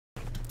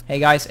Hey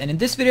guys, and in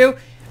this video,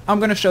 I'm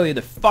going to show you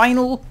the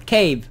final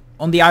cave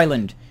on the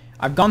island.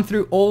 I've gone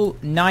through all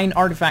 9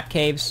 artifact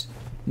caves.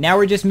 Now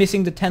we're just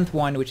missing the 10th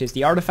one, which is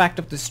the Artifact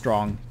of the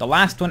Strong. The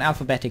last one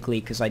alphabetically,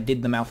 because I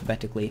did them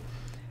alphabetically.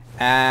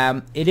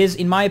 It is,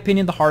 in my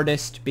opinion, the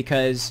hardest,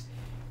 because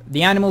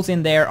the animals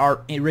in there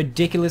are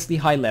ridiculously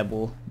high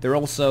level. They're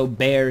also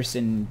bears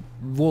and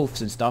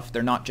wolves and stuff.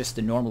 They're not just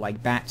the normal,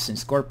 like, bats and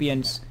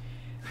scorpions.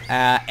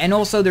 And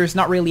also, there's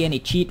not really any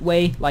cheat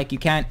way. Like, you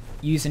can't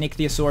use an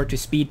ichthyosaur to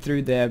speed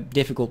through the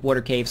difficult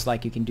water caves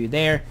like you can do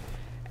there.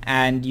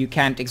 And you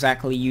can't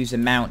exactly use a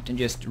mount and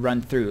just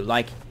run through.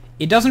 Like,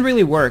 it doesn't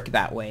really work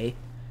that way.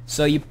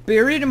 So you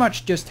pretty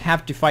much just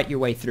have to fight your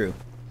way through.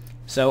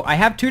 So I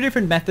have 2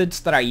 different methods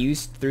that I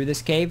used through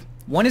this cave.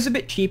 One is a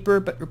bit cheaper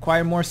but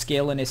require more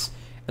skill and is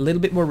a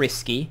little bit more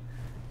risky,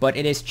 but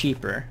it is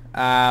cheaper.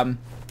 And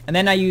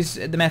then I use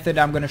the method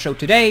I'm going to show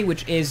today,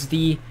 which is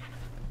the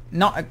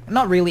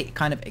not really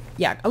kind of,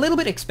 yeah, a little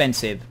bit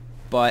expensive,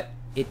 but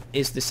it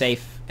is the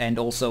safe and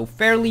also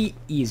fairly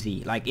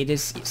easy. Like, it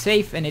is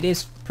safe and it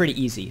is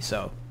pretty easy.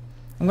 So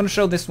I'm going to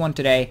show this one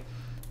today,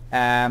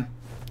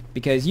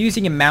 because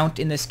using a mount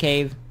in this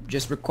cave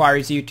just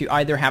requires you to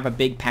either have a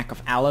big pack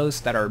of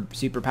aloes that are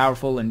super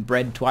powerful and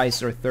bred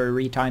twice or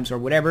 3 times or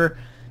whatever,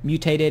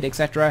 mutated,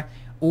 etc.,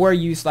 or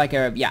use like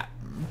a, yeah,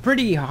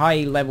 pretty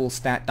high level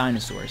stat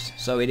dinosaurs.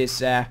 So it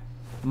is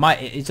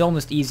it's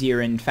almost easier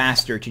and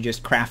faster to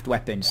just craft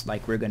weapons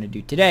like we're going to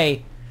do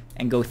today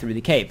and go through the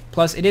cave.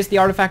 Plus, it is the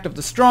Artifact of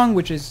the Strong,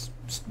 which is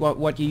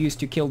what you use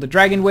to kill the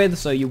dragon with,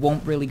 so you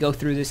won't really go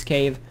through this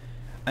cave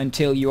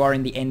until you are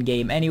in the end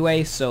game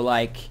anyway, so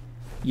like,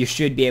 you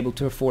should be able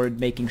to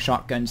afford making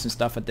shotguns and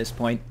stuff at this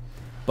point.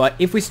 But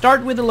if we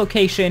start with the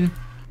location,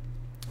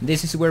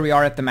 this is where we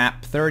are at the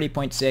map,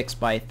 30.6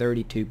 by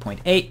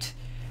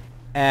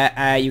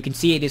 32.8. You can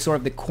see it is sort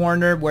of the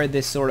corner where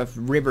this sort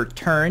of river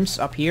turns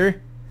up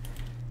here.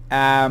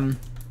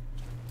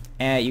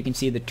 You can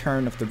see the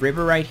turn of the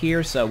river right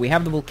here. So we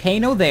have the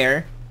volcano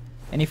there,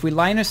 and if we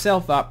line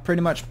ourselves up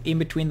pretty much in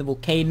between the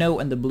volcano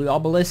and the Blue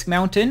Obelisk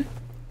Mountain,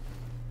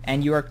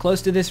 and you are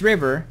close to this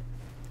river,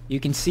 you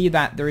can see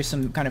that there is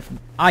some kind of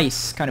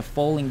ice kind of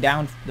falling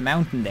down the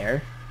mountain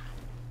there,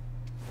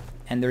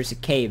 and there's a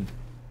cave.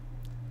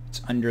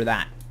 It's under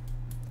that.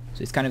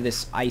 So it's kind of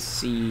this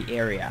icy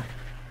area.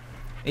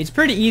 It's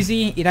pretty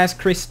easy. It has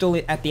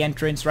crystal at the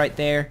entrance right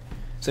there,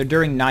 so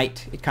during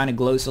night it kind of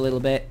glows a little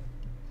bit.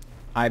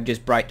 I've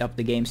just brightened up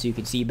the game so you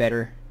can see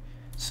better.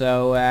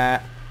 So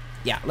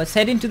yeah, let's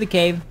head into the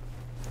cave.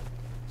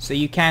 So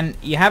you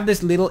have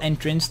this little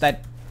entrance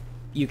that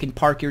you can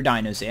park your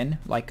dinos in.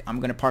 Like,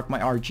 I'm gonna park my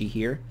RG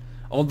here,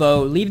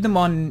 although leave them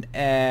on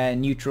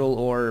neutral,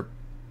 or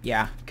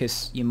yeah,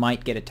 because you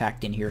might get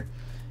attacked in here.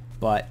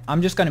 But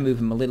I'm just gonna move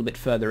them a little bit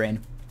further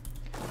in,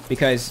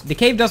 because the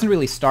cave doesn't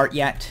really start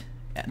yet.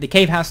 The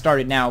cave has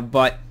started now,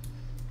 but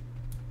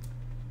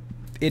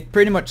it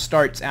pretty much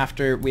starts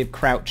after we've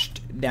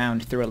crouched down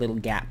through a little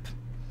gap.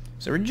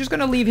 So we're just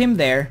gonna leave him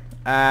there.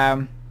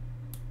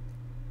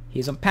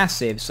 He's on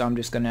passive, so I'm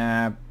just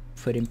gonna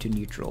put him to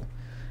neutral.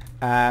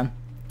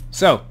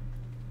 So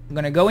I'm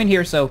gonna go in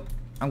here. So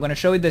I'm gonna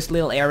show you this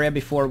little area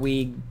before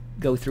we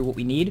go through what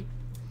we need.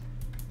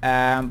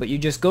 But you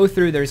just go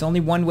through. There's only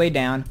one way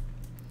down.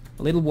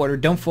 A little water.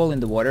 Don't fall in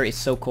the water. It's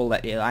so cold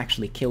that it'll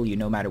actually kill you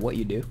no matter what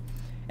you do.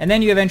 And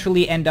then you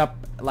eventually end up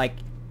like,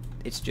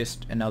 it's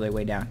just another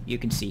way down. You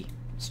can see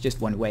it's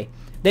just one way.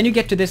 Then you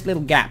get to this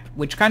little gap,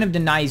 which kind of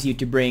denies you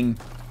to bring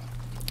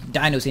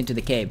dinos into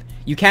the cave.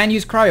 You can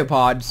use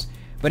cryopods,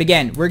 but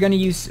again, we're going to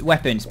use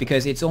weapons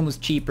because it's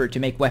almost cheaper to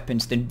make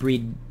weapons than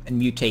breed and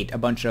mutate a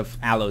bunch of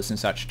aloes and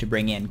such to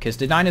bring in, because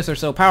the dinos are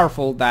so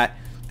powerful that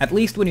at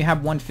least when you have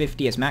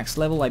 150 as max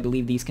level, I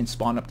believe these can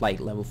spawn up like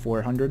level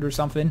 400 or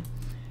something.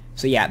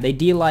 So yeah, they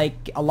deal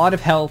like a lot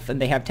of health,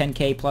 and they have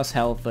 10k plus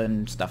health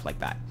and stuff like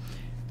that.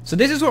 So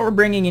this is what we're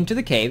bringing into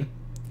the cave.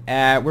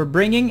 We're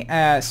bringing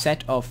a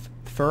set of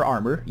fur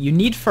armor. You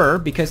need fur,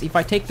 because if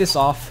I take this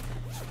off,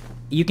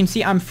 you can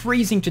see I'm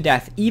freezing to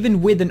death,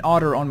 even with an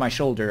otter on my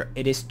shoulder.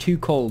 It is too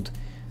cold.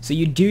 So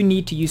you do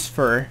need to use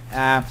fur.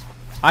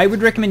 I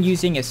would recommend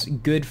using as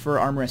good fur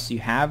armor as you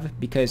have,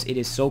 because it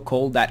is so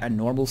cold that a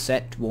normal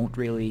set won't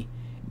really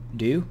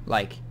do.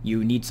 Like,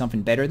 you need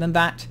something better than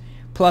that.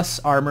 Plus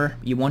armor.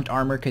 You want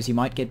armor because you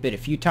might get bit a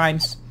few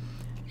times.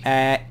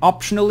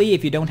 Optionally,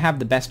 if you don't have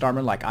the best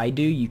armor like I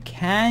do, you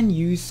can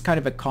use kind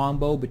of a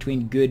combo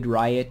between good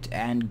riot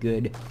and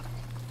good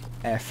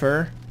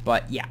fur.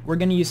 But yeah, we're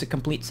going to use a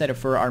complete set of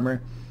fur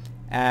armor.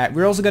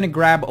 We're also going to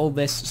grab all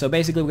this. So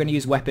basically we're going to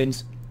use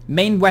weapons.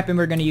 Main weapon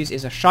we're going to use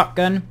is a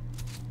shotgun.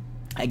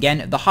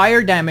 Again, the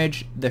higher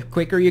damage, the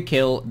quicker you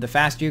kill, the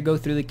faster you go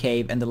through the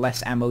cave, and the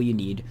less ammo you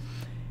need.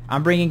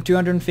 I'm bringing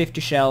 250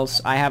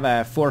 shells. I have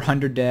a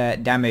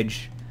 400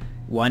 damage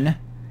one.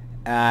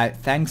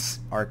 Thanks,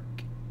 Arc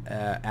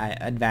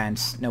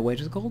Advanced, no, what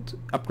is it called?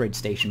 Upgrade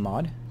Station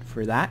mod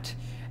for that.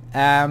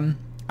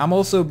 I'm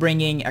also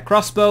bringing a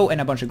crossbow and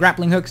a bunch of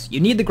grappling hooks. You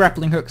need the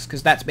grappling hooks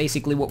because that's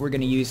basically what we're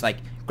going to use. Like,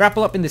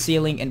 grapple up in the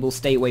ceiling and we'll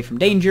stay away from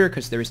danger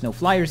because there is no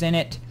flyers in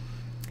it.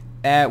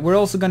 We're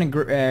also going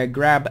to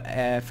grab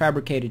a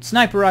fabricated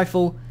sniper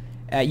rifle.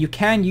 You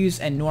can use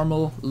a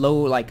normal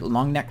low, like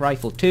long neck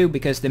rifle too,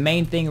 because the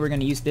main thing we're going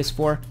to use this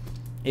for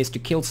is to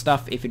kill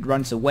stuff if it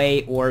runs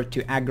away, or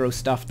to aggro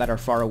stuff that are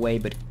far away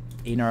but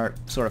are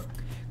sort of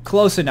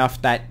close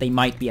enough that they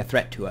might be a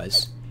threat to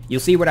us.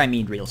 You'll see what I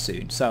mean real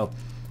soon. So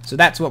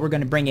that's what we're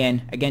going to bring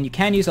in. Again, you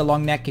can use a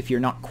long neck if you're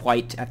not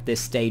quite at this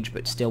stage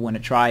but still want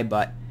to try,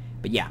 but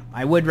yeah,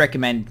 I would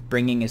recommend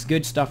bringing as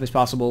good stuff as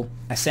possible,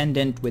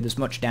 Ascendant with as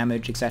much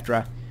damage,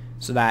 etc.,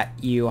 so that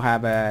you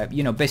have a,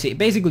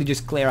 basically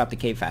just clear out the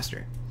cave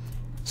faster.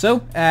 So,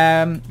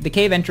 the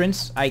cave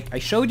entrance, I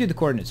showed you the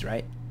coordinates,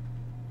 right?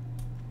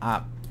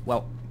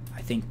 Well,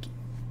 I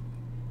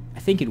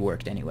think it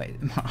worked anyway.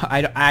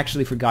 I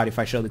actually forgot if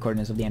I showed the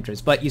coordinates of the entrance,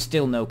 but you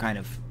still know kind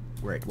of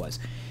where it was.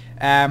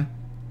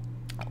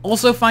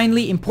 Also,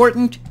 finally,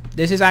 important,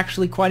 this is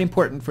actually quite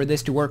important for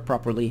this to work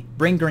properly,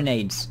 bring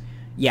grenades.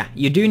 Yeah,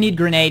 you do need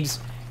grenades.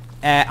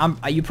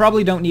 You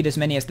probably don't need as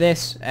many as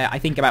this. I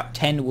think about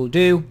 10 will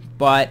do,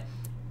 but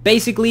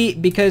basically,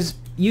 because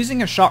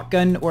using a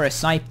shotgun or a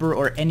sniper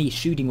or any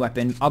shooting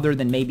weapon other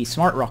than maybe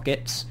smart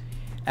rockets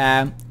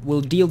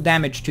will deal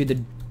damage to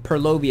the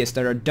Purlovius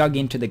that are dug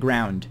into the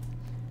ground.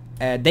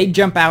 They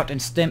jump out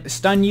and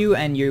stun you,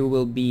 and you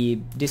will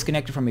be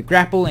disconnected from your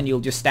grapple, and you'll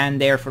just stand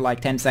there for like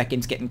 10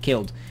 seconds getting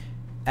killed.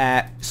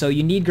 So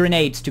you need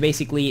grenades to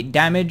basically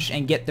damage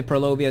and get the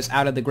Purlovius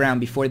out of the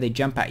ground before they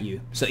jump at you.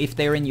 So if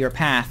they're in your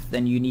path,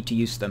 then you need to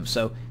use them.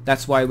 So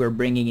that's why we're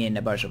bringing in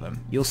a bunch of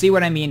them. You'll see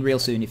what I mean real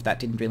soon if that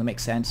didn't really make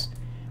sense.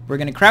 We're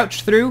going to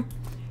crouch through.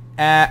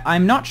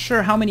 I'm not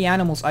sure how many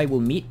animals I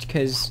will meet,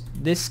 because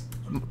this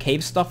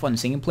cave stuff on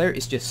single player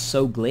is just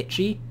so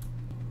glitchy.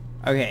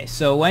 Okay,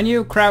 so when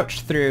you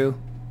crouch through,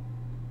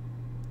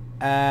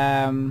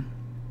 the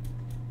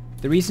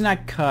reason I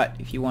cut,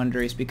 if you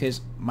wonder, is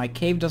because my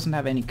cave doesn't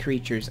have any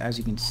creatures, as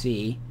you can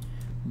see.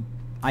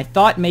 I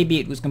thought maybe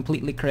it was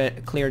completely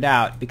cleared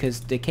out, because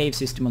the cave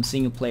system on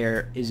single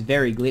player is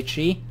very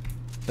glitchy.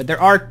 But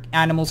there are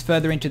animals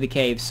further into the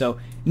cave, so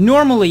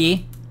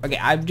normally, okay,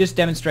 I'll just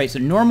demonstrate. So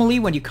normally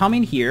when you come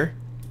in here,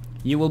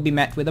 you will be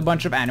met with a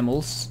bunch of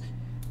animals.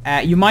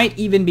 You might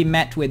even be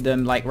met with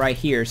them like right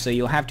here, so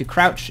you'll have to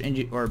crouch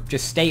or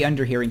just stay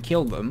under here and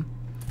kill them.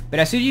 But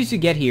as soon as you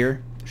get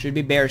here, should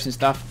be bears and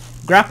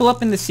stuff, grapple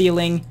up in the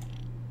ceiling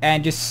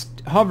and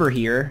just hover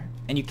here,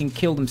 and you can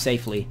kill them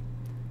safely.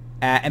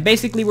 And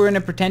basically we're going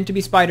to pretend to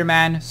be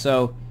Spider-Man,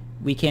 so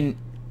we can,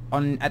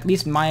 on at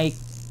least my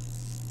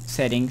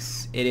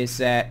settings, it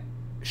is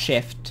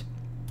shift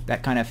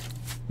that kind of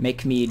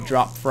make me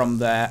drop from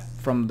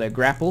the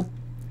grapple.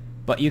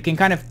 But you can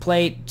kind of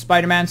play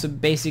Spider-Man, so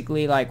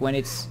basically like when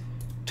it's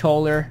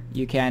taller,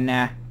 you can,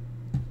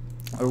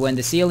 or when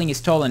the ceiling is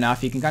tall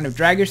enough, you can kind of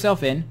drag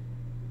yourself in,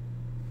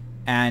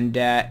 and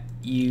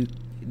you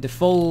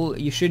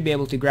should be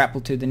able to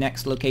grapple to the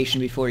next location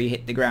before you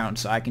hit the ground.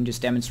 So I can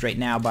just demonstrate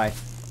now by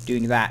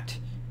doing that.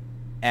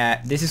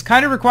 This is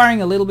kind of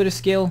requiring a little bit of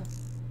skill,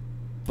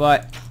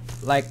 but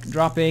like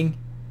dropping.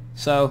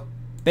 So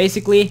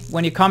basically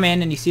when you come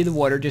in and you see the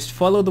water, just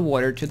follow the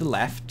water to the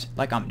left,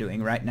 like I'm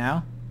doing right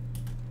now.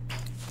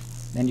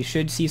 Then you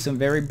should see some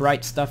very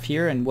bright stuff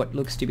here and what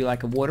looks to be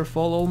like a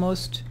waterfall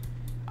almost.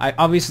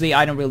 Obviously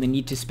I don't really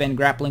need to spend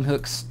grappling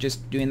hooks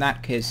just doing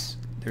that, because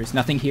there's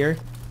nothing here.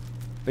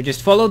 But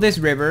just follow this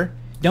river.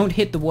 Don't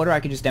hit the water, I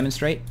can just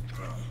demonstrate.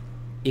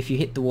 If you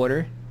hit the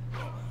water,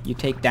 you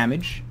take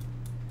damage.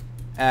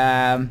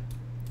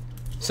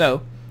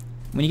 So,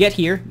 when you get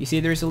here, you see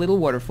there's a little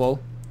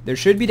waterfall. There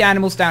should be the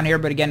animals down here,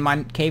 but again,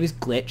 my cave is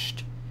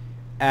glitched.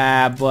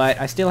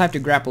 But I still have to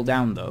grapple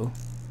down though.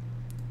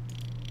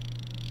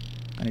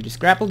 I'm gonna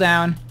just grapple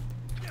down.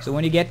 So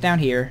when you get down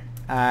here,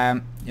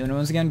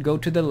 once again, go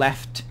to the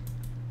left.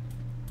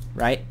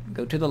 Right?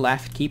 Go to the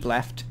left, keep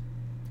left.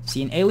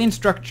 See an alien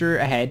structure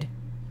ahead.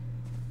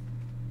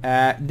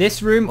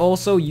 This room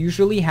also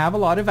usually have a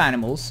lot of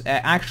animals.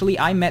 Actually,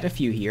 I met a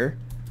few here,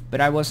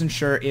 but I wasn't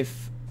sure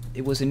if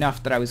it was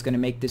enough that I was going to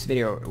make this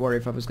video, or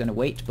if I was going to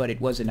wait, but it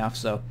was enough,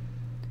 so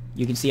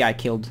you can see I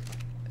killed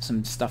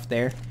some stuff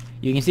there.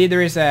 You can see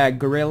there is a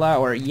gorilla,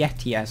 or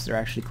yeti as they're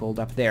actually called,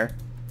 up there.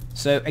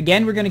 So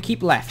again, we're going to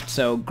keep left,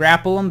 so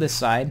grapple on this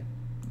side.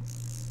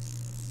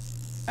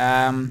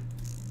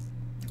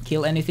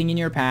 Kill anything in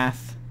your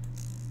path.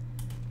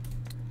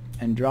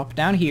 And drop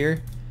down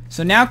here.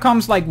 So now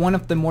comes like one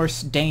of the more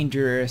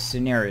dangerous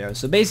scenarios.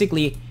 So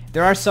basically,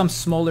 there are some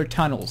smaller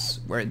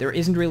tunnels where there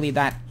isn't really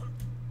that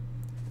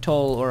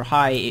tall or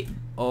high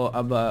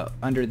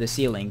under the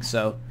ceiling.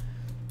 So,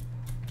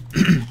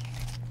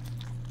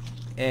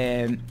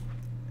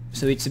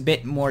 so it's a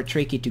bit more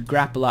tricky to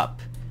grapple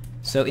up.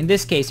 So in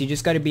this case, you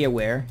just got to be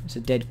aware. There's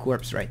a dead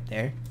corpse right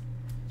there.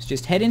 So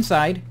just head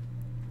inside.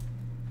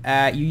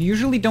 You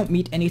usually don't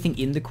meet anything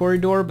in the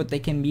corridor, but they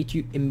can meet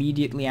you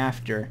immediately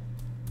after.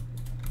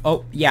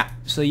 Oh, yeah,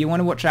 so you want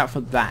to watch out for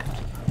that.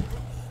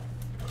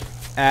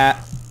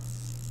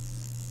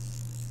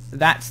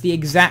 That's the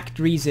exact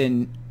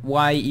reason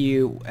why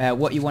you,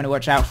 what you want to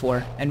watch out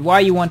for, and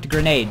why you want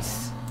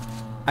grenades.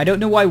 I don't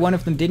know why one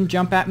of them didn't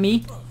jump at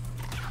me.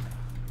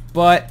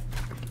 But,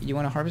 you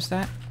want to harvest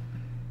that?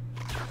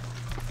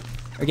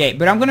 Okay,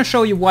 but I'm going to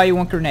show you why you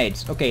want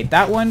grenades. Okay,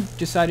 that one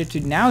decided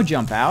to now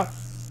jump out.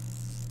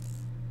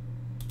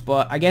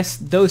 But I guess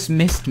those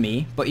missed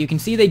me. But you can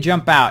see they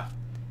jump out.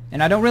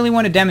 And I don't really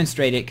want to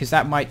demonstrate it because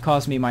that might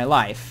cost me my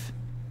life.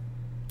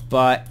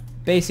 But,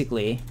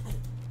 basically,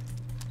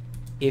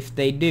 if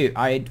they do...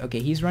 Okay,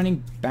 he's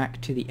running back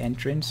to the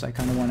entrance. I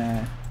kind of want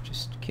to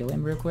just kill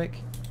him real quick.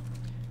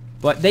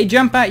 But they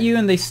jump at you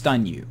and they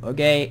stun you,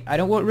 okay? I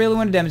don't really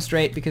want to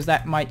demonstrate because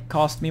that might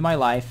cost me my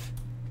life.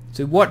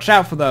 So watch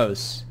out for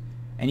those.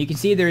 And you can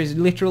see there is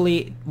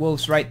literally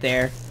wolves right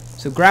there.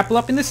 So grapple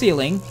up in the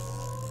ceiling.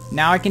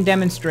 Now I can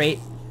demonstrate.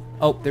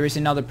 Oh, there is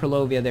another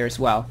Prolovia there as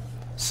well.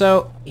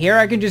 So here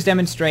I can just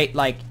demonstrate,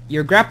 like,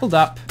 you're grappled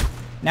up.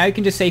 Now you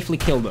can just safely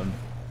kill them.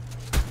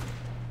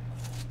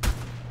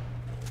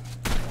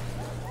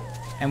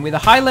 And with a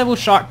high level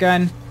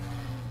shotgun,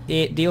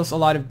 it deals a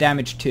lot of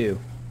damage too.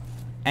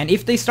 And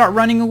if they start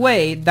running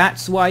away,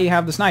 that's why you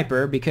have the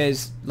sniper,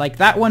 because, like,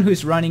 that one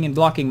who's running and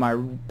blocking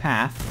my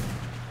path,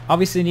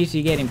 obviously needs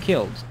to get him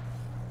killed.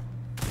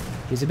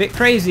 He's a bit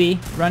crazy,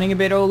 running a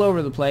bit all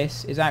over the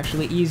place. It's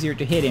actually easier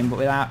to hit him, but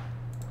without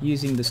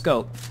using the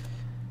scope.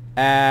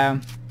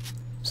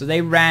 So they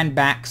ran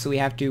back, so we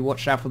have to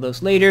watch out for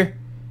those later.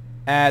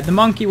 The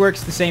monkey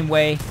works the same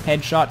way.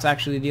 Headshots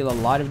actually deal a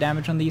lot of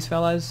damage on these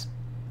fellas.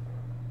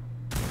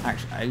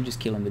 Actually, I'll just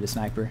kill him with a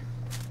sniper.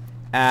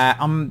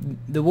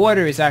 The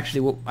water is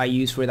actually what I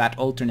use for that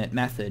alternate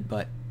method,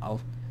 but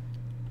I'll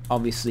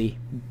obviously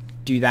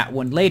do that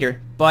one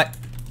later. But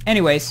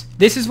anyways,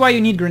 this is why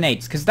you need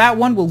grenades, because that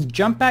one will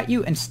jump at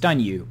you and stun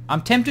you.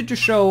 I'm tempted to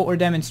show or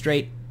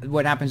demonstrate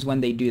what happens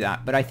when they do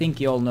that, but I think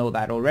you all know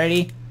that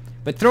already.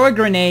 But throw a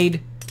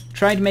grenade,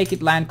 try to make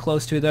it land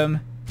close to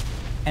them,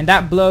 and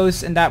that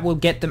blows, and that will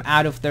get them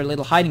out of their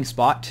little hiding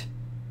spot,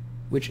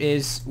 which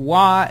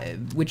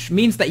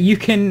means that you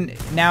can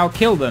now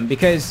kill them,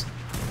 because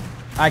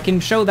I can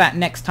show that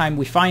next time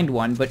we find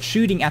one, but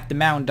shooting at the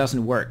mound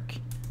doesn't work.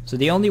 So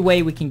the only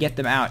way we can get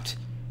them out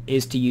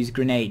is to use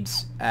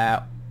grenades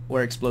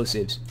or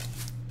explosives.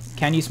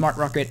 Can use smart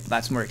rocket, but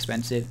that's more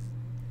expensive.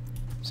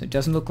 So it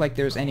doesn't look like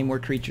there's any more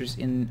creatures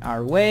in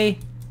our way.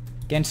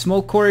 Again,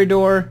 small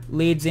corridor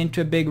leads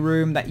into a big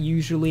room that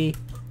usually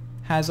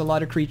has a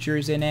lot of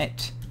creatures in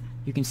it.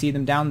 You can see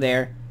them down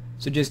there.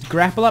 So just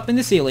grapple up in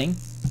the ceiling,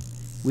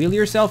 wheel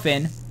yourself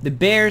in. The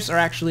bears are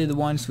actually the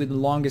ones with the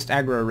longest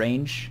aggro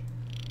range.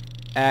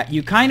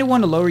 You kind of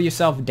want to lower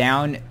yourself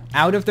down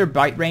out of their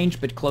bite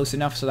range, but close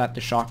enough so that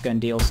the shotgun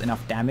deals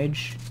enough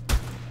damage.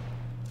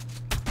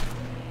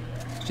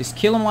 Just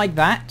kill them like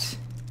that.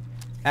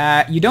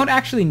 You don't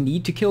actually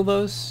need to kill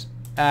those,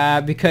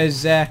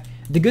 because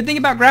the good thing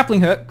about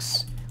grappling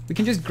hooks, we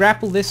can just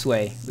grapple this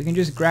way. We can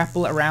just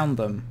grapple around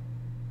them.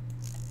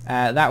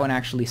 That one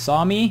actually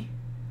saw me,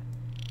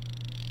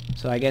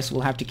 so I guess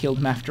we'll have to kill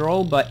them after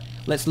all, but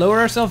let's lower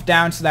ourselves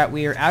down so that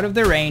we're out of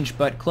their range,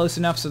 but close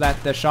enough so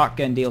that the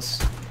shotgun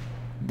deals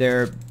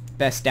their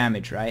best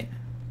damage, right?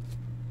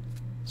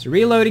 So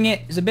reloading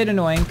it is a bit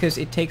annoying because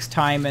it takes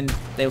time and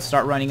they'll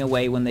start running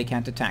away when they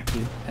can't attack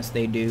you, as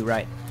they do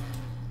right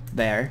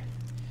there.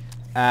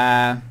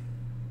 I'm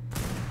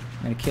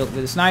gonna kill it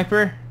with a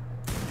sniper.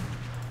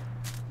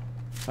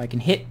 If I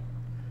can hit,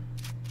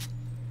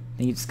 I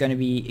think it's gonna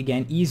be,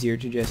 again, easier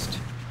to just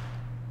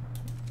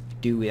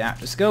do without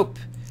the scope.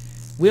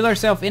 Wheel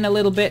ourselves in a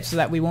little bit so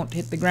that we won't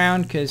hit the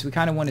ground, because we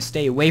kind of want to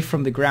stay away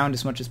from the ground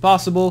as much as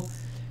possible.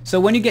 So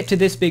when you get to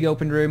this big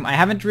open room, I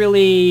haven't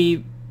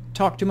really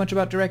talked too much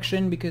about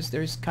direction because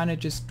there's kind of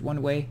just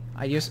one way.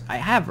 I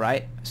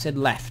said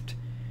left.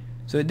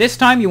 So this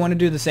time you want to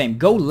do the same.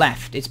 Go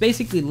left. It's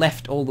basically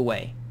left all the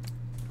way.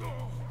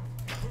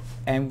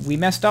 And we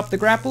messed up the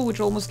grapple, which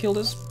almost killed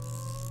us.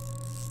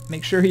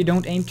 Make sure you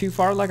don't aim too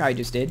far like I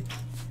just did.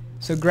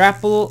 So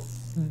grapple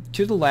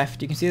to the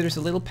left. You can see there's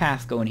a little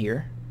path going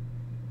here.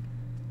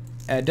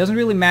 It doesn't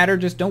really matter,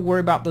 just don't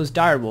worry about those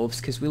direwolves,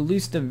 because we'll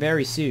lose them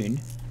very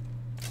soon.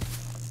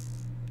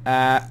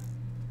 Plus,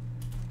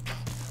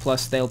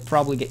 they'll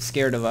probably get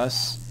scared of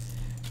us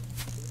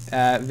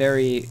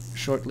very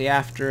shortly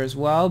after as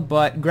well.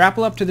 But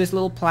grapple up to this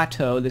little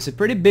plateau. There's a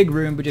pretty big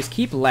room, but just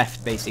keep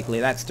left, basically.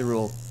 That's the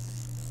rule.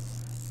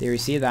 There you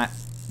see that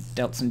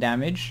dealt some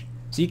damage.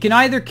 So you can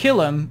either kill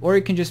them, or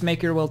you can just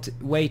make your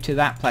way to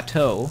that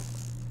plateau.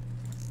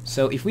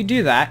 So if we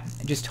do that,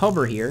 just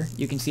hover here,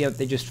 you can see how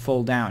they just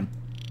fall down.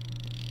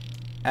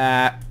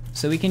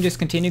 So we can just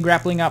continue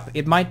grappling up.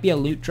 It might be a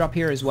loot drop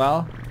here as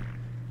well.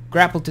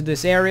 Grapple to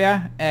this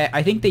area.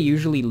 I think they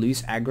usually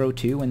lose aggro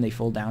too when they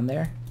fall down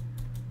there.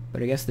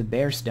 But I guess the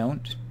bears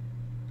don't.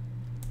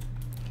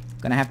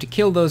 Gonna have to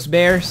kill those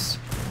bears.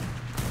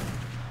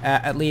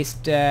 At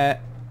least that,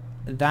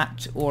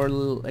 or...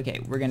 Okay,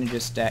 we're gonna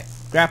just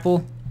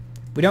grapple.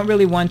 We don't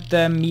really want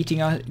them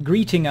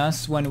greeting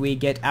us when we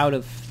get out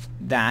of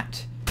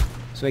that.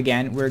 So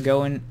again, we're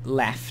going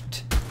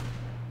left.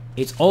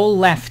 It's all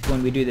left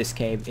when we do this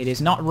cave. It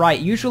is not right.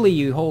 Usually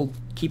you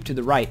keep to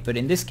the right, but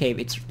in this cave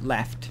it's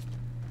left.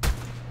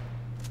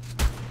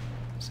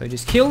 So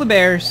just kill the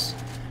bears.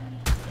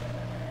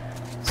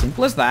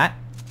 Simple as that.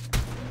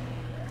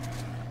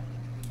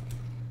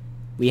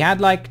 We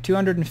had like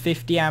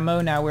 250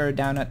 ammo, now we're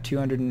down at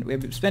 200.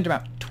 We've spent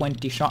about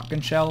 20 shotgun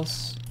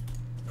shells.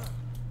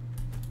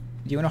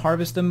 Do you want to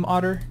harvest them,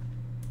 Otter?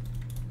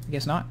 I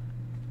guess not.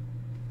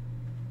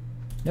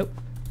 Nope.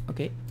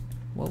 Okay.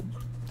 Well,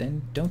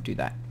 then don't do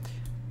that.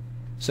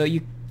 So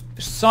you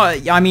saw,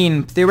 I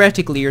mean,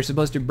 theoretically you're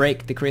supposed to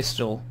break the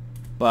crystal,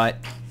 but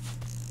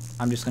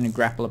I'm just going to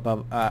grapple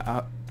above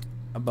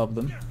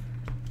them.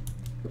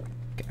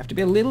 Okay, I have to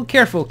be a little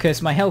careful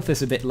because my health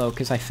is a bit low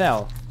because I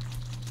fell.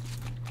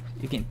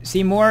 You can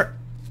see more.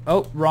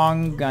 Oh,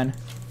 wrong gun.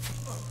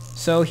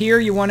 So here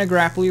you want to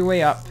grapple your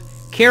way up.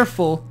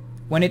 Careful,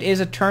 when it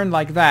is a turn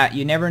like that,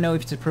 you never know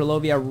if it's a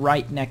Purlovia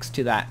right next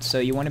to that, so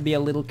you want to be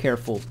a little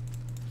careful.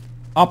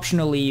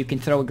 Optionally, you can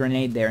throw a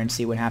grenade there and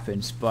see what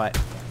happens, but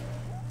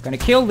I'm gonna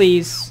kill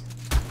these.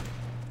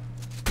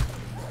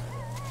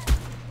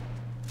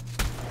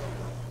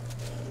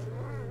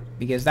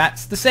 Because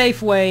that's the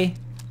safe way.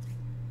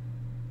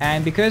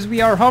 And because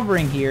we are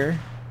hovering here,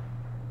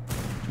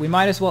 we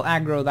might as well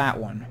aggro that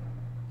one.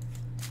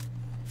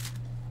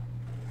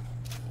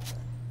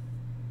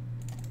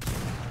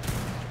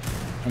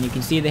 And you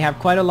can see they have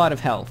quite a lot of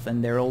health,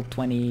 and they're all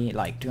 20,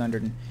 like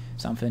 200 and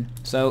something.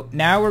 So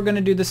now we're gonna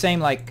do the same,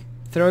 like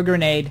throw a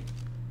grenade,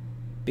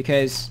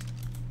 because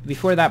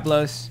before that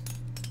blows,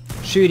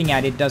 shooting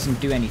at it doesn't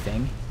do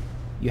anything.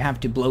 You have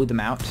to blow them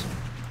out.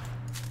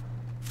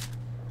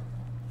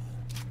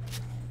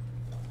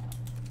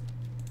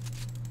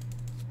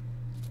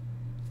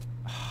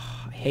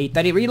 I hate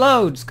that it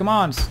reloads. Come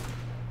on.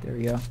 There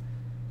we go.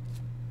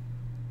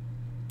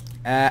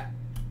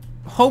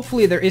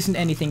 Hopefully there isn't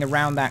anything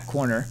around that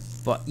corner,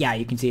 but yeah,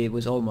 you can see it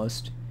was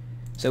almost.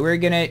 So we're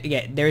gonna,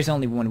 yeah, there's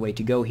only one way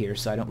to go here,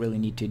 so I don't really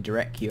need to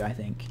direct you, I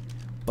think.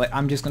 But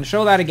I'm just gonna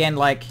show that again,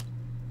 like,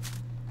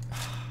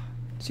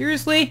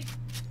 seriously?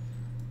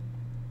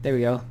 There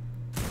we go.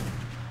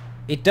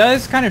 It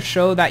does kind of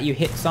show that you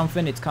hit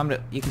something. It's kind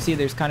of, you can see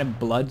there's kind of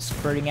blood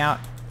spurting out,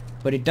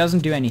 but it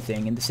doesn't do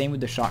anything, and the same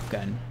with the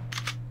shotgun.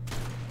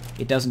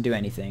 It doesn't do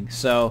anything,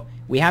 so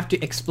we have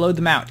to explode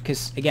them out,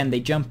 because again, they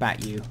jump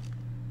at you.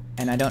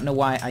 And I don't know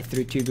why I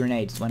threw 2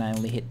 grenades when I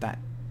only hit that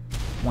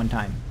one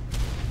time.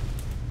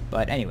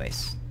 But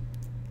anyways,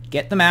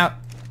 get them out,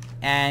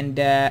 and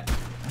get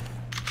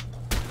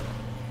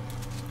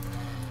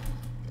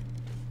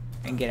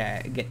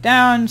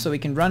down so we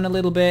can run a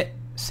little bit.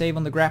 Save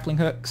on the grappling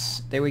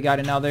hooks. There we got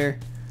another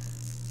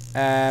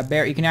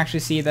bear. You can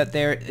actually see that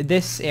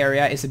this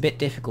area is a bit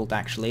difficult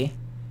actually,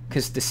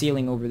 because the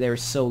ceiling over there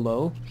is so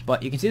low.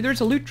 But you can see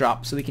there's a loot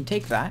drop, so we can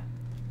take that.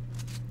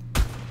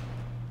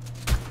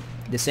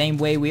 The same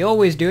way we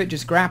always do it,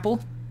 just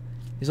grapple.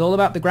 It's all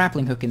about the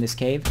grappling hook in this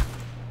cave.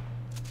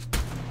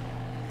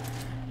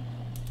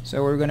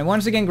 So we're going to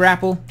once again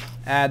grapple.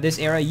 This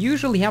area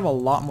usually have a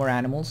lot more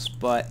animals,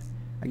 but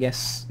I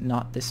guess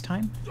not this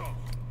time.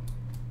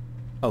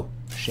 Oh,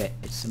 shit,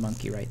 it's a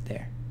monkey right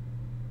there.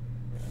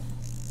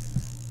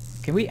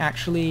 Can we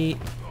actually...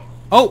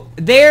 Oh,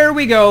 there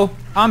we go!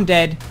 I'm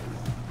dead.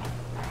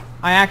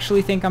 I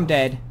actually think I'm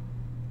dead.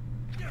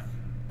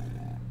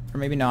 Or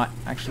maybe not,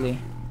 actually.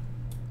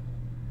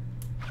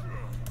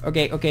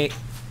 Okay, okay.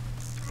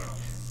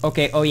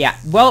 Okay, oh yeah.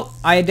 Well,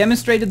 I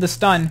demonstrated the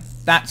stun.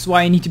 That's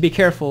why I need to be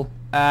careful.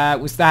 I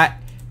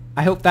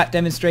hope that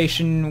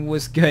demonstration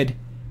was good.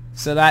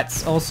 So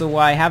that's also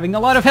why having a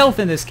lot of health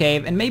in this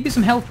cave, and maybe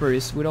some health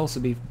bursts would also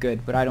be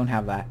good, but I don't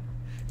have that.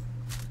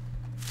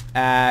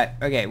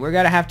 Okay, we're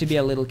gonna have to be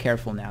a little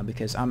careful now,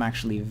 because I'm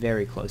actually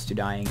very close to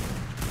dying.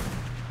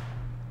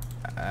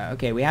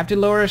 Okay, we have to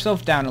lower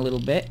ourselves down a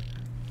little bit,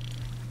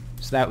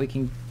 so that we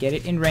can get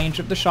it in range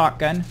of the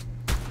shotgun.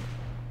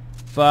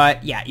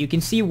 But yeah, you can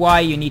see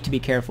why you need to be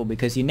careful,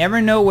 because you never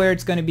know where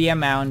it's going to be a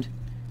mound,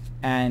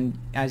 and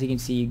as you can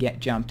see, you get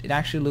jumped. It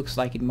actually looks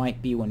like it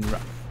might be one.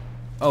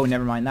 Oh,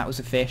 never mind, that was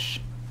a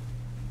fish.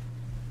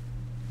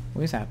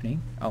 What is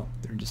happening? Oh,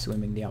 they're just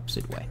swimming the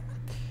opposite way.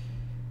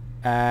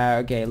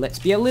 Okay, let's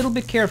be a little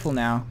bit careful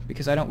now,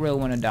 because I don't really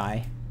want to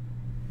die.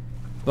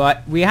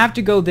 But we have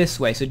to go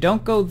this way, so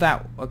don't go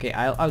that... Okay,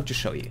 I'll just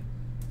show you.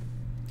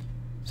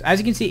 So as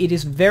you can see, it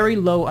is very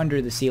low under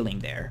the ceiling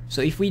there.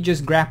 So if we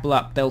just grapple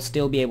up, they'll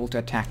still be able to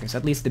attack us.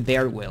 At least the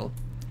bear will.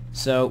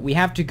 So we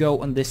have to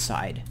go on this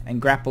side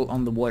and grapple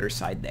on the water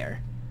side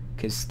there,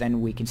 because then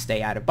we can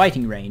stay out of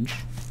biting range.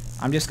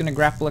 I'm just gonna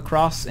grapple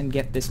across and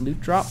get this loot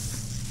drop.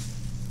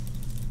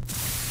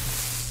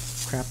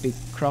 Crappy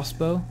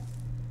crossbow.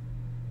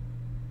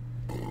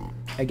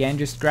 Again,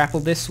 just grapple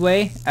this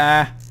way.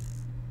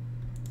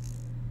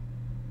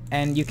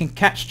 And you can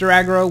catch the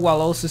aggro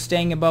while also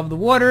staying above the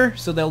water,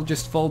 so they'll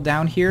just fall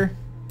down here.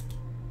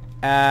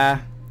 So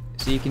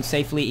you can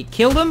safely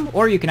kill them,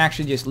 or you can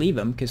actually just leave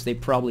them, because they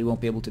probably won't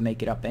be able to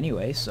make it up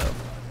anyway, so...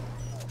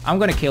 I'm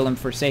gonna kill them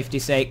for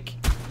safety's sake.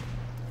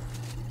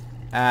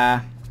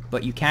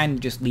 But you can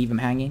just leave them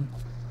hanging.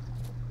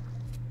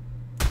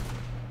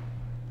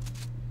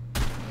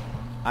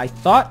 I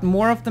thought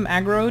more of them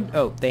aggroed.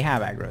 Oh, they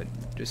have aggroed.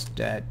 just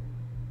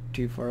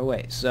too far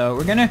away. So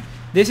we're gonna,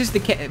 this is the,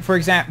 for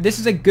example, this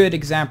is a good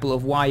example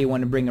of why you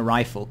want to bring a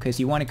rifle, because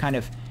you want to kind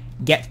of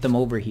get them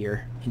over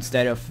here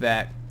instead of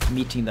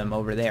meeting them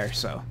over there.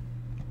 So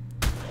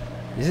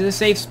this is a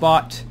safe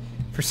spot.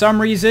 For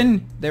some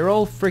reason, they're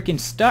all freaking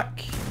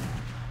stuck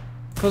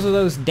because of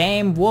those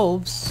damn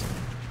wolves.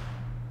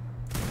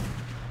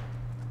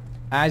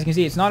 As you can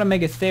see, it's not a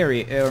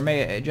Megatherium or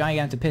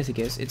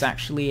Gigantopithecus. It's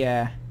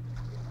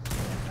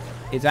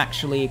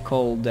actually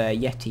called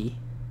Yeti.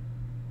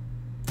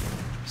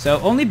 So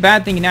only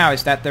bad thing now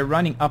is that they're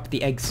running up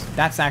the eggs.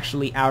 That's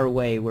actually our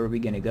way where we're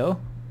gonna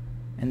go,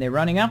 and they're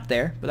running up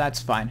there, but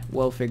that's fine.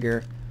 We'll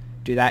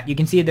do that. You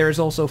can see there's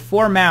also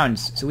 4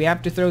 mounds, so we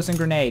have to throw some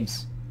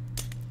grenades.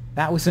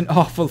 That was an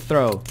awful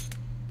throw.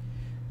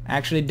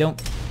 Actually,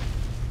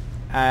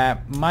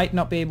 might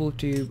not be able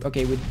to.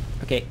 Okay,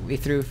 we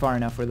threw far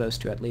enough for those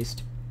 2 at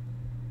least.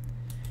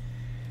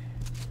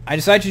 I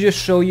decided to just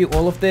show you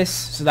all of this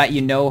so that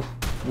you know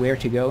where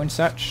to go and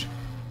such.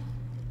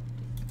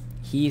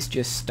 He's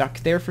just stuck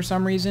there for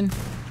some reason.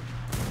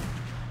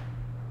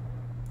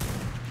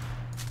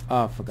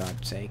 Oh, for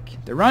God's sake.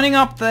 They're running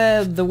up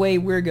the way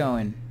we're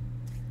going.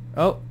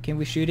 Oh, can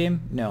we shoot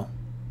him? No.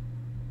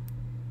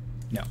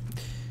 No.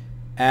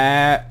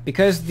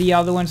 Because the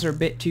other ones are a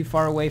bit too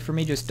far away from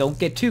me, just don't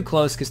get too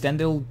close, because then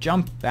they'll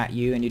jump at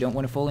you and you don't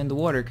want to fall in the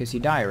water because you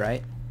die,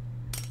 right?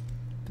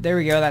 But there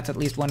we go, that's at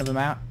least one of them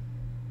out.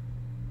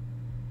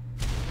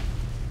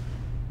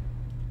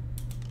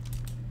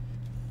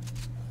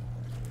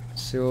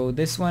 So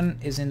this one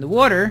is in the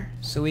water,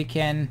 so we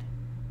can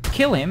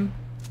kill him.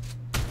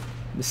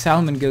 The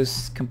salmon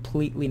goes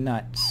completely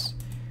nuts.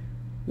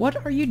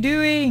 What are you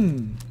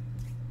doing?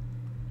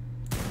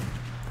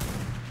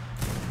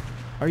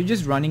 Are you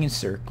just running in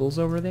circles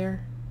over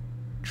there?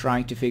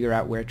 Trying to figure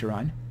out where to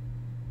run?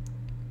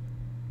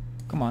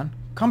 Come on,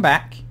 come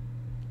back.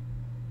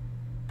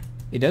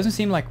 It doesn't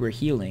seem like we're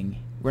healing.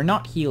 We're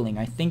not healing.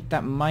 I think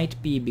that might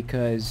be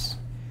because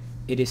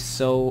it is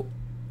so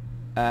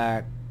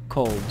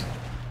cold.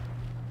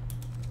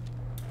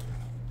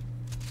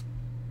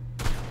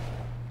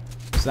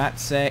 So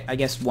that's, I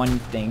guess, one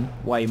thing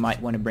why you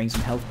might want to bring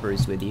some health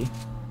bursts with you.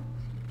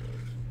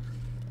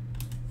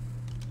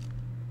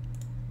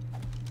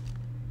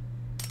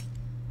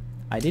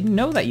 I didn't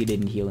know that you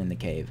didn't heal in the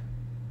cave.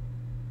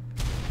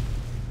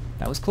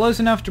 That was close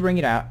enough to bring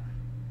it out.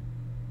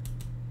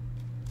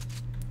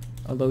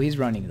 Although he's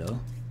running, though.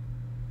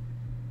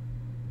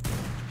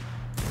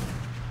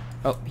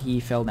 Oh, he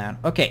fell down.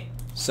 Okay,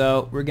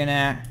 so we're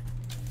gonna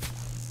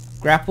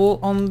grapple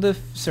on the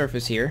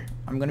surface here.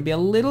 I'm gonna be a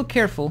little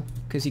careful,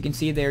 because you can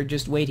see they're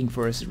just waiting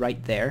for us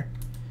right there.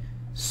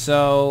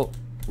 So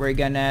we're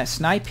gonna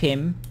snipe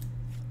him.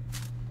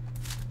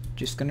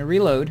 Just gonna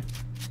reload.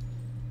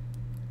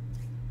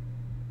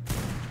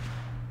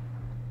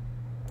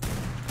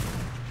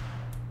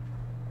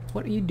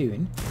 What are you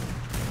doing?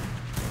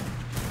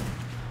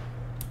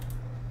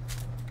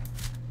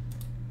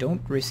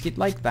 Don't risk it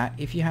like that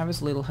if you have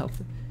as little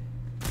health.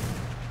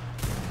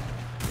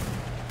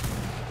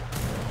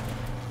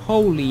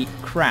 Holy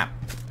crap.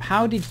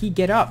 How did he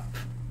get up?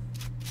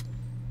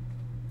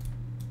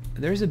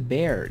 There's a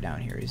bear down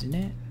here, isn't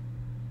it?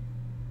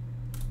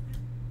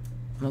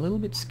 I'm a little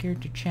bit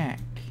scared to check.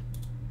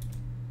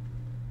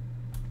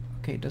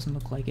 Okay, it doesn't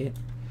look like it.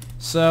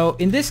 So,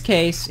 in this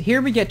case,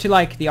 here we get to,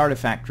 like, the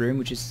artifact room,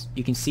 which is,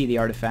 you can see the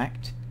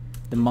artifact.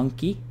 The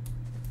monkey.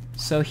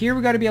 So here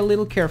we gotta be a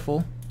little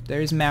careful.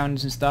 There's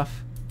mountains and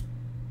stuff.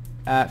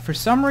 For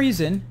some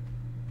reason...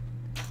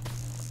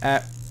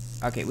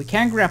 okay, we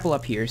can grapple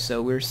up here,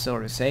 so we're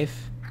sort of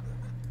safe.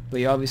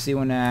 But you obviously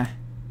wanna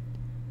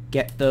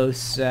get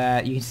those,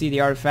 you can see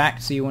the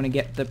artifact, so you wanna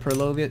get the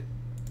Purloviate.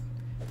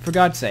 For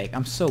God's sake,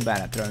 I'm so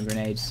bad at throwing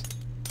grenades.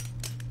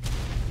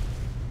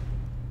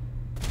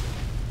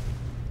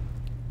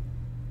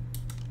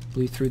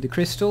 Blew through the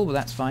crystal, but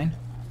that's fine.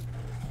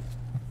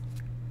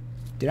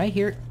 Did I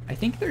hear... I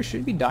think there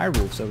should be dire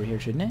wolves over here,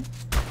 shouldn't it?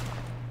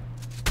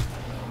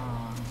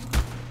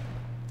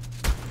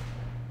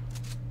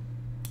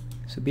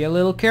 So be a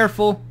little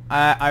careful.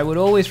 I would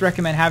always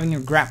recommend having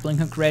your grappling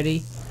hook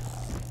ready.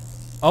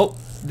 Oh,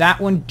 that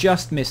one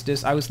just missed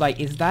us. I was like,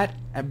 is that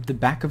at the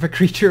back of a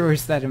creature or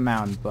is that a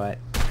mound? But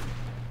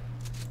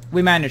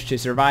we managed to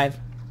survive.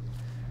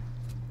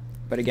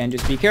 But again,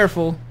 just be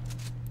careful.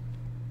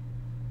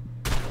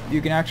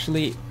 You can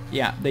actually...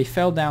 yeah, they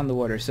fell down the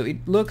water. So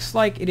it looks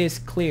like it is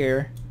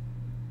clear.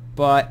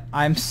 But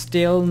I'm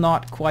still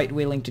not quite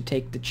willing to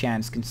take the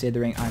chance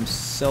considering I'm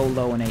so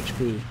low on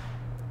HP.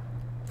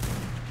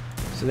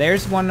 So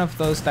there's one of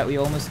those that we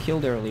almost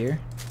killed earlier.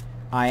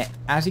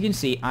 As you can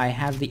see, I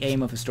have the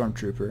aim of a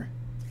stormtrooper.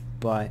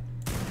 But...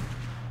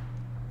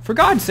 for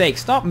God's sake,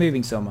 stop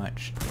moving so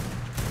much.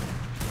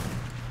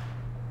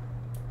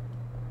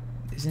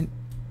 Isn't...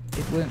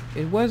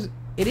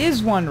 it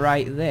is one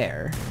right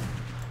there.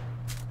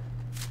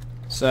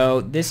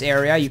 So this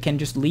area, you can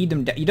just lead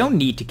them down. You don't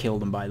need to kill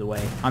them, by the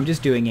way. I'm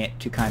just doing it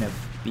to kind of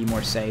be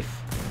more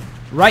safe.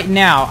 Right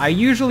now, I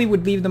usually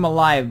would leave them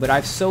alive, but I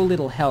have so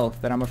little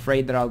health that I'm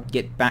afraid that I'll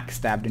get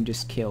backstabbed and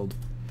just killed.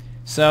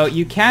 So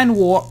you can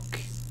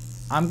walk.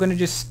 I'm gonna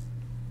just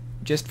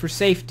for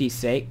safety's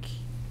sake.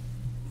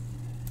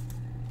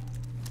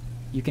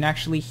 You can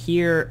actually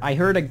hear, I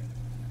heard a,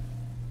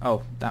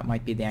 oh, that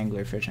might be the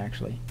anglerfish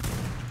actually.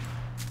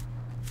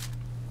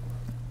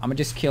 I'm gonna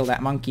just kill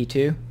that monkey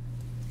too.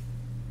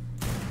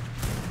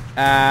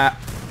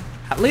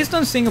 At least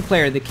on single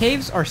player, the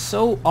caves are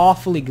so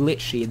awfully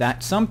glitchy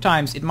that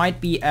sometimes it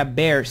might be a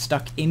bear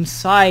stuck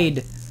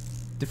inside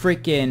the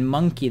freaking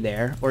monkey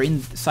there, or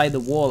inside the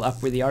wall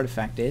up where the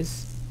artifact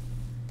is.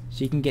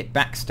 So you can get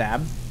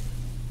backstabbed.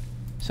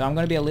 So I'm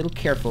gonna be a little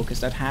careful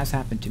because that has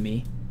happened to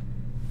me.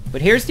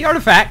 But here's the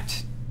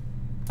artifact.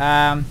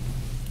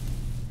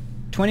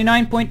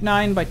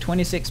 29.9 by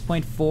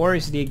 26.4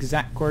 is the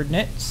exact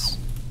coordinates.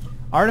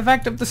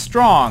 Artifact of the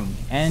Strong.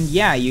 And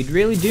yeah, you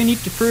really do need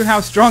to prove how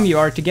strong you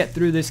are to get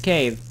through this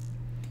cave.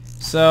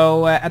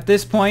 So at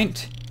this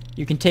point,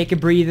 you can take a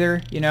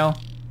breather, you know,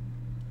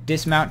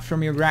 dismount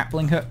from your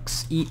grappling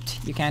hooks, eat.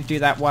 You can't do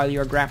that while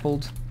you're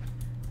grappled.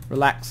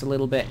 Relax a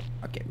little bit.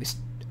 Okay,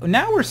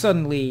 now we're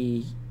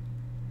suddenly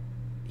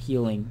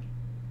healing.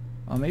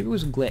 Oh, maybe it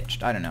was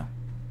glitched. I don't know.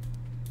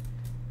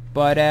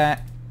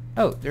 But,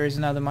 oh, there is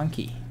another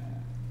monkey.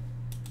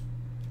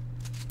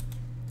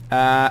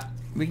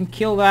 We can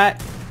kill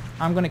that.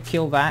 I'm gonna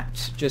kill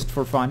that just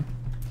for fun.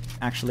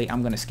 Actually,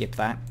 I'm gonna skip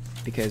that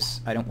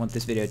because I don't want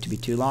this video to be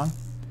too long.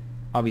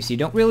 Obviously, you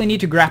don't really need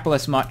to grapple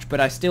as much,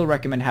 but I still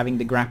recommend having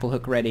the grapple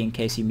hook ready in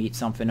case you meet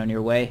something on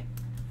your way.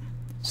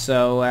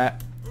 So,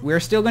 we're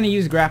still gonna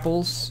use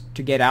grapples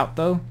to get out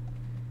though.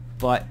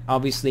 But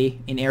obviously,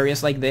 in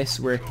areas like this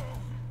where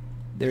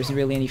there isn't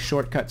really any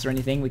shortcuts or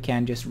anything, we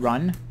can just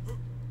run.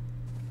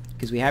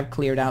 Because we have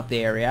cleared out the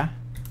area.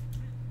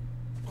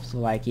 So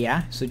like,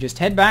 yeah, so just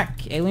head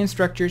back, alien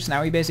structures.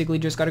 Now we basically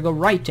just gotta go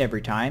right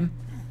every time,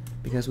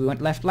 because we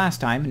went left last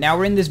time. Now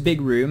we're in this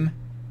big room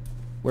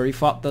where we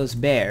fought those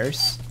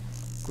bears.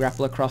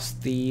 Grapple across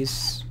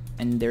these,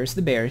 and there's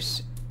the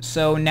bears.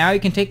 So now you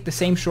can take the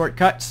same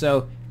shortcut,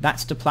 so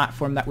that's the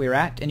platform that we're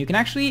at. And you can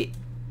actually,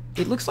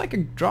 it looks like a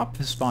drop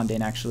has spawned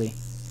in actually.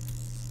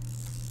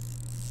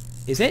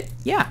 Is it?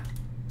 Yeah,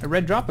 a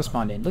red drop has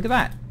spawned in. Look at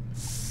that.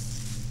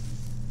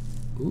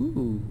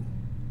 Ooh.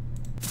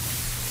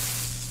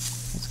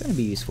 That's gonna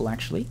be useful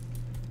actually.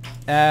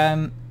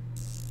 And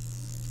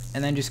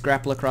then just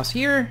grapple across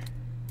here.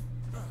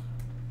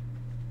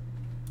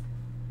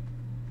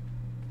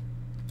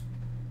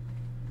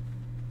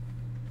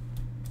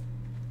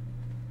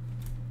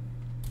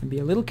 And be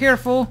a little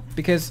careful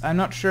because I'm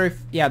not sure if,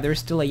 yeah, there's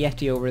still a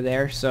Yeti over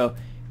there, so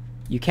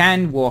you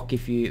can walk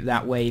if you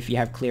that way if you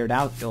have cleared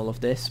out all of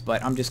this,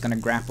 but I'm just gonna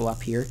grapple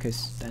up here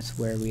because that's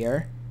where we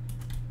are.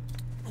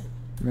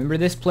 Remember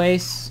this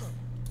place.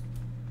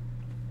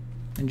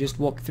 And just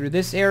walk through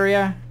this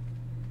area.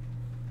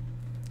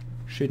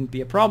 Shouldn't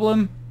be a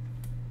problem.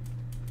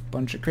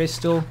 Bunch of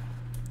crystal.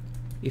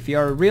 If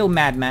you're a real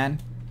madman.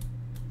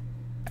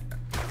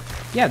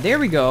 Yeah, there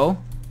we go.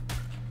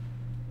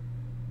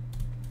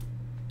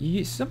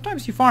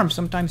 Sometimes you farm,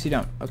 sometimes you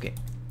don't. Okay.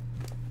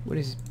 What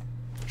is...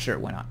 Sure,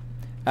 why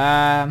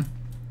not?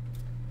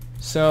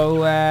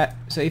 So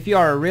if you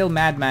are a real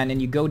madman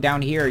and you go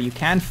down here, you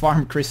can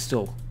farm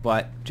crystal.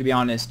 But, to be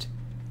honest,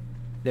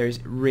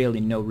 there's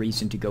really no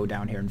reason to go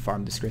down here and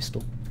farm this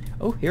crystal.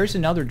 Oh, here's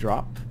another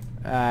drop.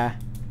 Right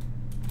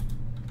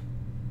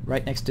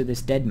next to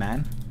this dead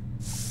man.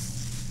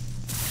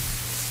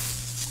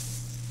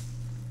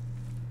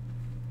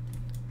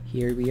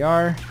 Here we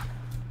are.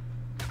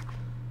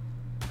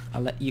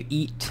 I'll let you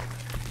eat.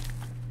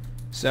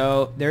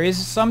 So, there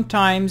is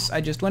sometimes,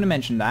 I just want to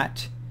mention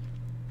that,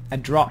 a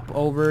drop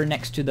over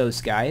next to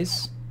those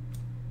guys.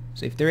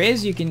 So if there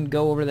is, you can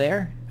go over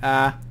there.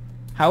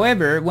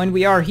 However, when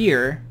we are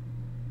here,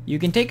 you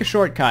can take a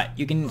shortcut.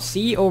 You can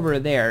see over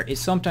there is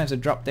sometimes a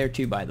drop there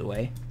too, by the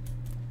way.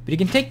 But you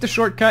can take the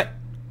shortcut.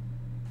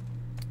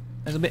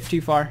 That's a bit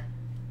too far.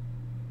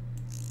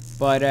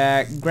 But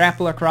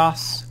grapple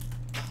across.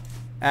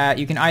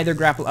 You can either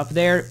grapple up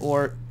there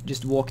or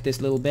just walk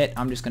this little bit.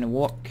 I'm just gonna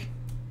walk.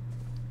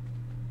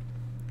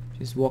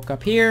 Just walk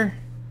up here.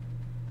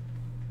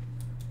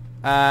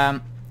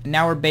 Now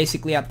we're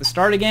basically at the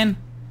start again.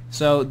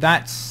 So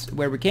that's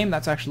where we came.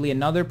 That's actually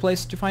another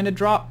place to find a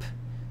drop.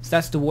 So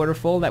that's the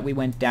waterfall that we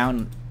went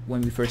down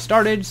when we first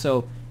started.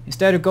 So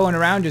instead of going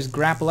around, just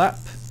grapple up.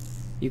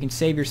 You can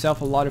save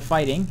yourself a lot of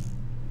fighting.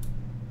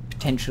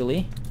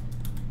 Potentially.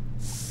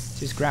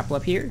 Just grapple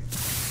up here.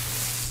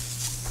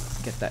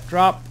 Get that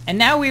drop. And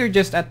now we are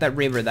just at that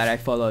river that I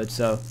followed.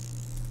 So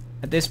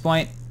at this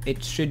point,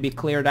 it should be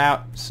cleared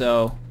out.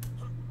 So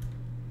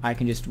I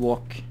can just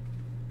walk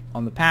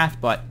on the path.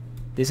 But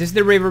this is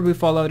the river we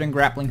followed and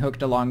grappling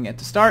hooked along at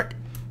the start.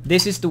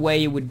 This is the way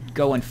you would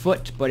go on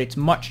foot, but it's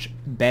much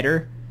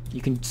better.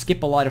 You can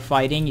skip a lot of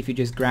fighting if you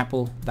just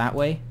grapple that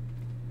way.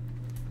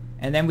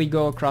 And then we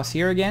go across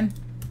here again.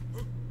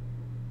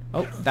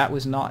 Oh, that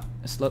was not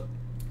a slope.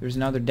 There's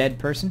another dead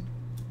person.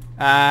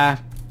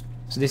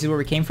 So this is where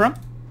we came from.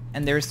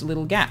 and there's the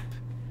little gap.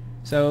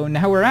 So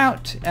now we're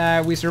out.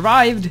 We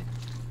survived.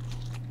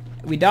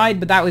 We died,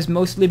 but that was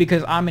mostly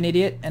because I'm an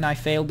idiot and I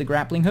failed the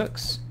grappling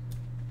hooks.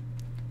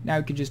 Now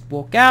we can just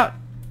walk out.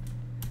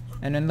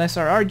 And unless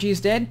our RG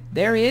is dead,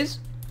 there he is.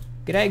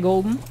 G'day,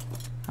 Golden.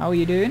 How are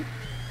you doing?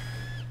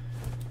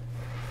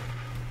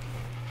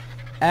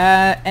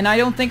 And I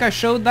don't think I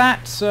showed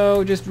that,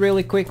 so just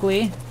really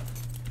quickly.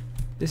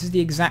 This is the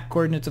exact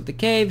coordinates of the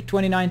cave,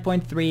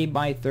 29.3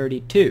 by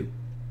 32.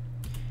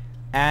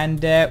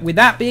 And with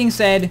that being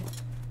said,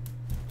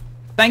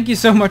 thank you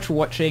so much for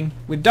watching.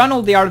 We've done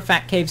all the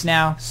artifact caves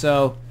now,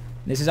 so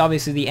this is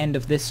obviously the end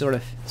of this sort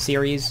of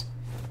series,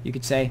 you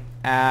could say.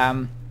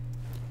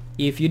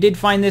 If you did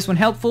find this one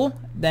helpful,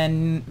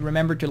 then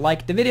remember to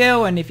like the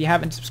video, and if you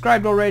haven't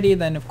subscribed already,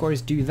 then of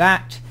course do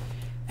that.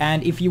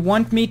 And if you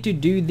want me to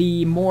do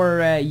the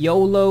more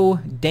YOLO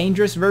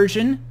dangerous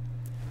version,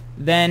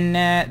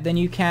 then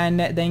you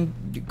can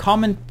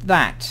comment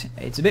that.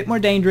 It's a bit more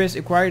dangerous, it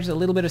requires a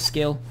little bit of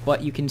skill,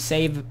 but you can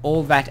save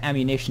all that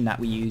ammunition that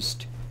we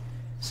used.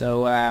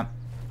 So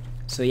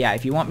so yeah,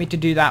 if you want me to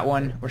do that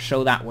one or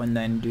show that one,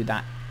 then do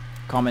that.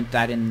 Comment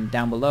that in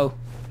down below.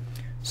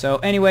 So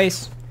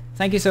anyways,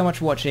 thank you so much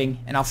for watching,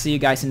 and I'll see you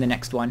guys in the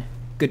next one.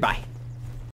 Goodbye.